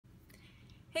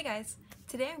Hey guys!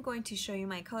 Today I'm going to show you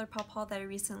my Colourpop haul that I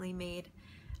recently made,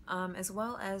 as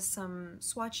well as some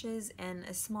swatches and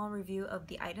a small review of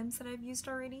the items that I've used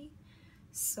already.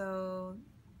 So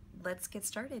let's get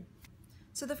started.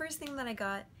 So the first thing that I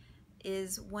got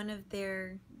is one of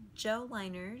their gel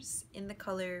liners in the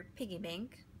color Piggy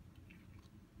Bank.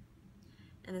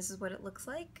 And this is what it looks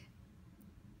like.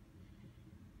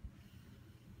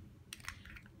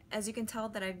 As you can tell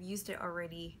that I've used it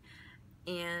already,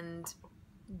 and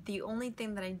the only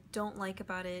thing that I don't like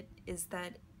about it is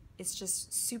that it's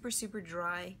just super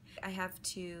dry. I have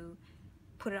to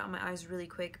put it on my eyes really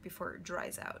quick before it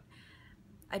dries out.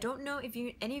 I don't know if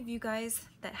any of you guys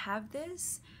that have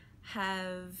this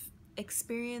have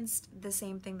experienced the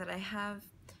same thing that I have.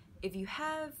 If you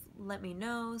have, let me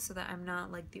know so that I'm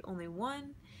not like the only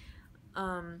one.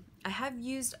 I have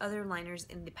used other liners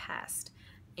in the past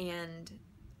and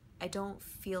I don't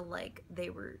feel like they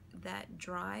were that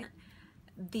dry.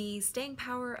 The staying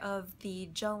power of the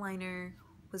gel liner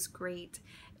was great.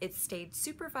 It stayed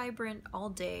super vibrant all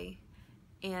day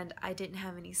and I didn't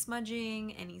have any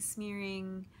smudging, any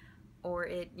smearing, or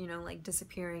it, like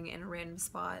disappearing in a random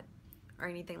spot or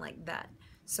anything like that.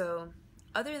 So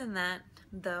other than that,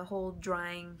 the whole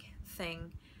drying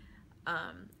thing,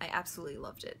 I absolutely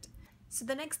loved it. So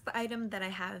the next item that I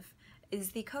have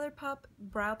is the Colourpop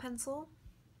brow pencil.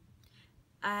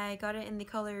 I got it in the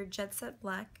color Jet Set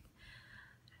Black.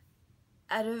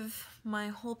 Out of my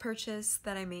whole purchase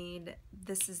that I made,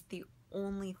 this is the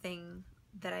only thing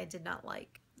that I did not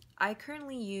like. I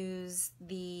currently use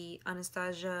the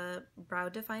Anastasia brow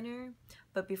definer,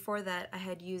 but before that I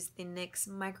had used the NYX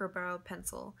micro brow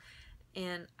pencil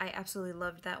and I absolutely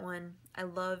loved that one. I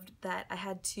loved that I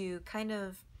had to kind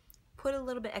of put a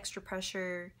little bit extra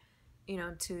pressure,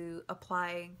 to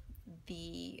apply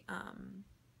the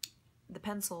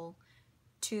pencil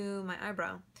to my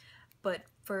eyebrow. But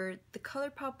for the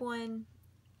Colourpop one,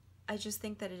 I just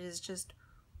think that it is just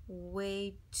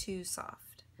way too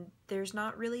soft. There's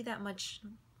not really that much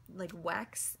like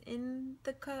wax in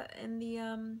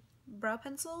the brow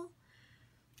pencil.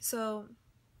 So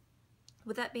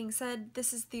with that being said,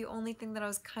 this is the only thing that I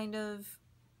was kind of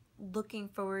looking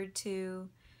forward to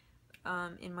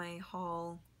in my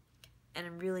haul, and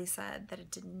I'm really sad that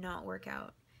it did not work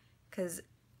out because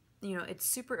it's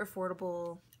super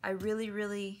affordable. I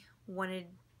really wanted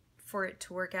for it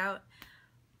to work out,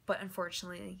 but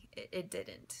unfortunately it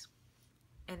didn't.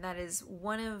 And that is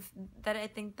I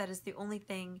think that is the only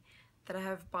thing that I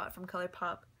have bought from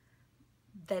Colourpop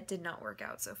that did not work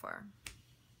out so far.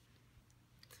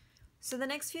 So the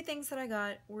next few things that I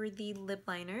got were the lip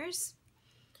liners.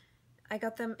 I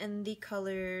got them in the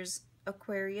colors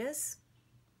Aquarius,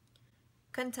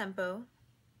 Contempo,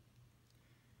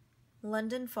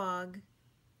 London Fog,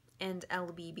 and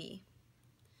LBB.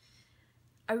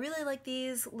 I really like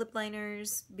these lip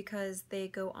liners because they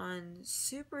go on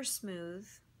super smooth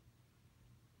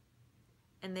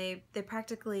and they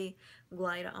practically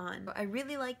glide on. I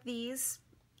really like these.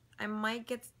 I might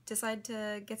decide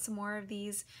to get some more of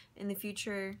these in the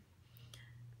future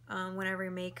whenever I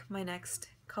make my next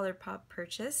Colourpop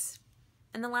purchase.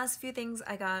 And the last few things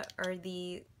I got are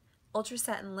the Ultra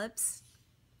Satin lips.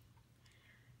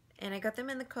 And I got them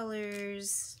in the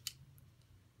colors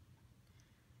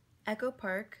Echo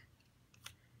Park,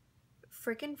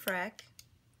 Frickin' Frack,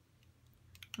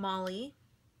 Molly,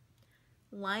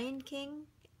 Lion King,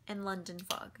 and London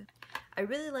Fog. I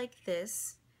really like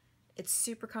this. It's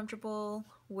super comfortable,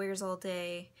 wears all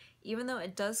day, even though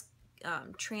it does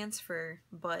transfer,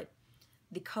 but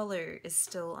the color is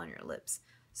still on your lips,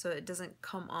 so it doesn't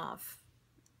come off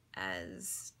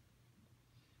as,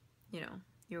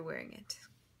 you're wearing it.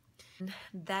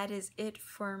 That is it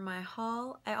for my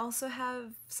haul. I also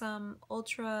have some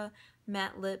ultra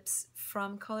matte lips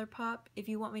from Colourpop. If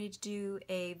you want me to do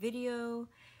a video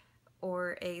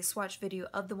or a swatch video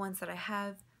of the ones that I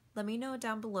have, let me know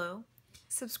down below.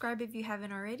 Subscribe if you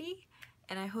haven't already,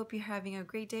 and I hope you're having a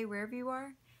great day wherever you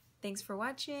are. Thanks for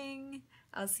watching.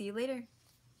 I'll see you later.